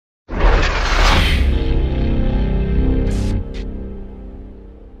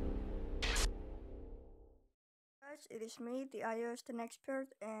it is me, the iOS 10 expert,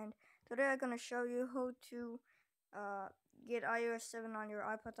 and today I'm gonna show you how to get iOS 7 on your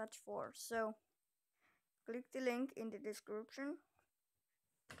iPod Touch 4. So click the link in the description,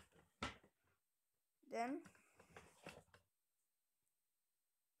 then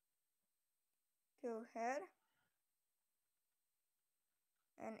go ahead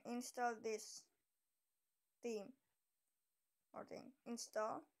and install this theme or thing.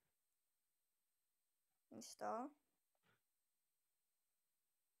 Install,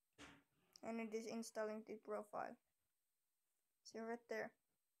 and it is installing the profile. See right there.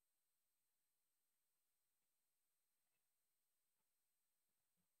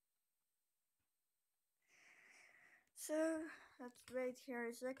 So let's wait here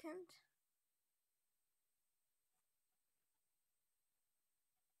a second.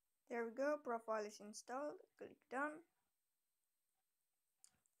 There we go, profile is installed. Click done.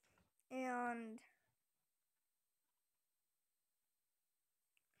 And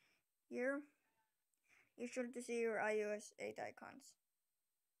here you should see your iOS 8 icons.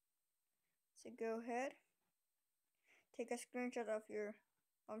 So go ahead, take a screenshot of your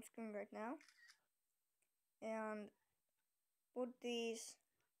home screen right now and put these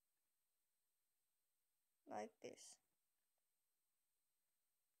like this.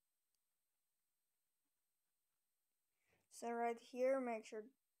 So right here, make sure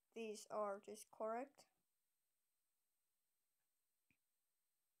these are just correct.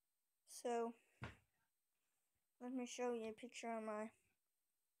 So let me show you a picture on my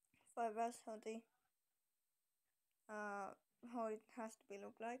 5S how it has to be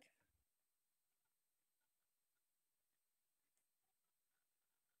look like.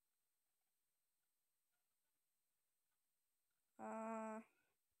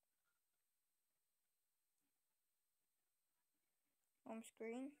 Home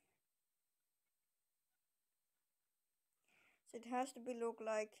screen. So it has to be look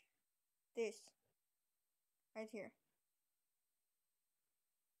like this right here,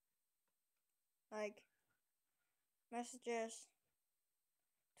 like messages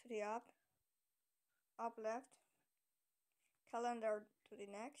to the up left, calendar to the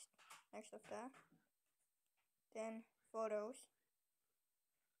next of that, then photos,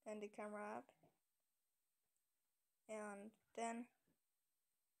 then the camera app, and then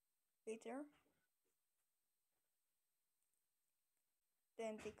Twitter,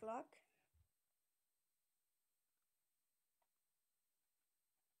 then the clock,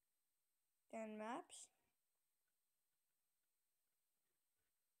 then maps,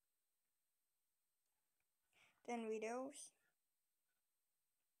 then videos.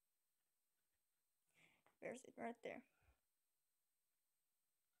 Where's it? Right there.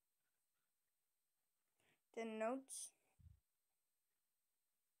 Then notes,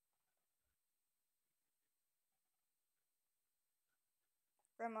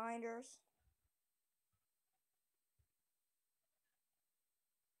 reminders,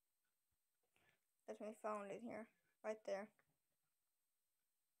 let me found it here, right there.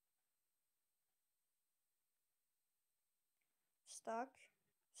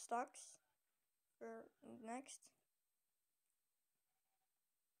 Stocks for next.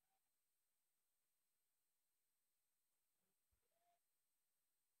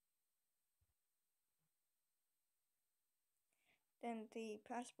 Then the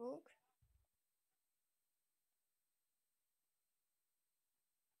passbook.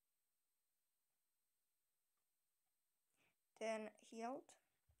 Then health.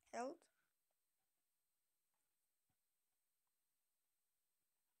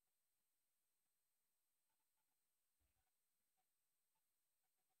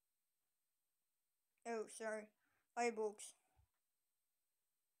 Oh, sorry, iBooks.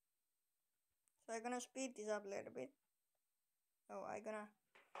 So I'm gonna speed this up a little bit. Oh, I'm gonna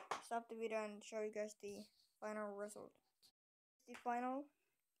stop the video and show you guys the final result. The final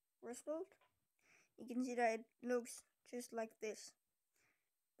result. You can see that it looks just like this.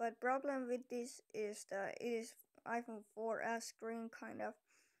 But problem with this is that it is iPhone 4S screen kind of,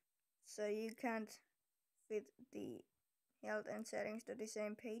 so you can't fit the health and settings to the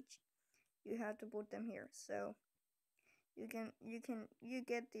same page. You have to put them here. So you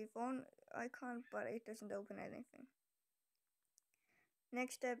get the phone icon, but it doesn't open anything.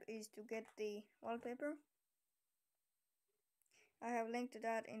 Next step is to get the wallpaper. I have linked to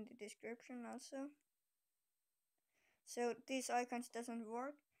that in the description also. So these icons doesn't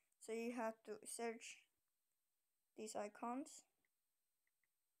work, so you have to search these icons.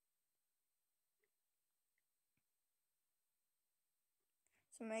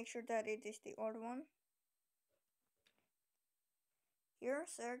 So make sure that it is the old one. Here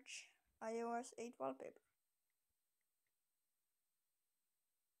search iOS 8 wallpaper.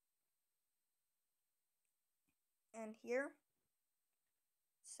 and here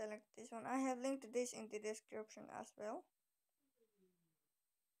select this one. I have linked this in the description as well.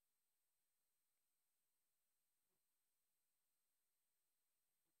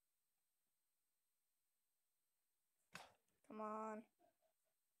 Come on.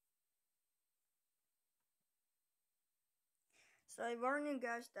 So I warn you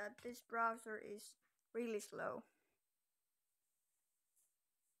guys that this browser is really slow.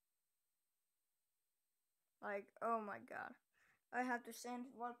 Like, oh my god. I have to send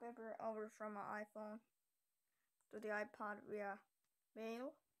wallpaper over from my iPhone to the iPod via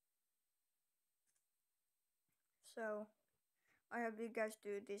mail. So I hope you guys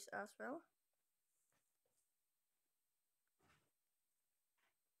do this as well.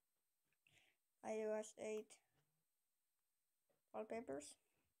 iOS 8 wallpapers.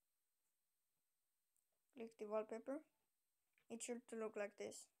 Click the wallpaper. It should look like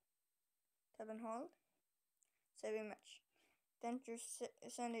this. Tap and hold. Save image. Then just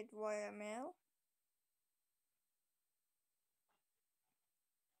send it via mail.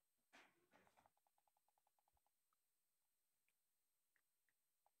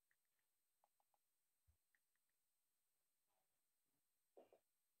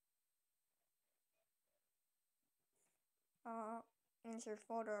 Insert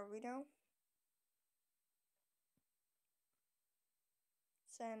photo or video.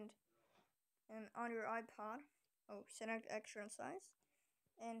 Send and on your iPod. Oh, select extra size.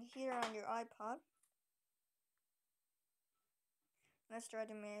 And here on your iPod, let's try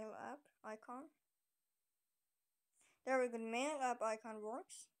the mail app icon. There we go, mail app icon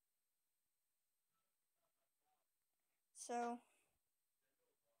works. So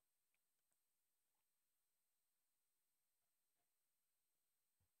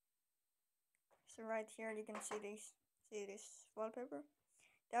right here you can see this wallpaper.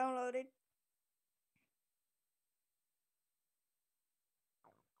 Download it.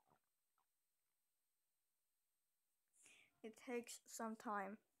 It takes some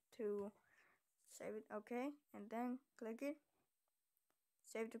time to save it, okay, and then click it.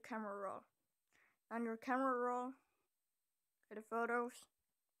 Save to camera roll. On your camera roll, go to photos.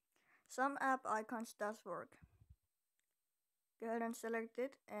 Some app icons does work. Go ahead and select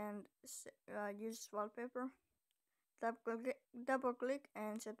it and use wallpaper. Double click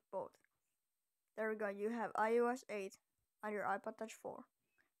and set both. There we go. You have iOS 8 on your iPod Touch 4,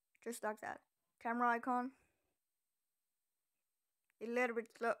 just like that. Camera icon. It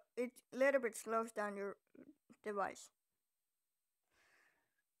little bit slows down your device.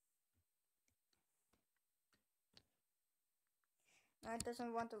 Now it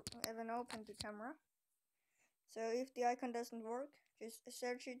doesn't want to even open the camera. So if the icon doesn't work, just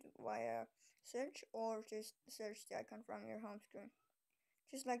search it via search or just search the icon from your home screen.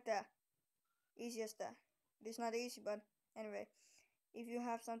 Just like that. Easy as that. It's not easy, but anyway. If you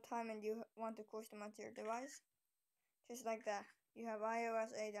have some time and you want to customize your device, just like that. You have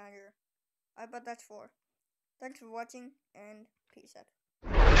iOS 8 on your iPod Touch 4. Thanks for watching and peace out.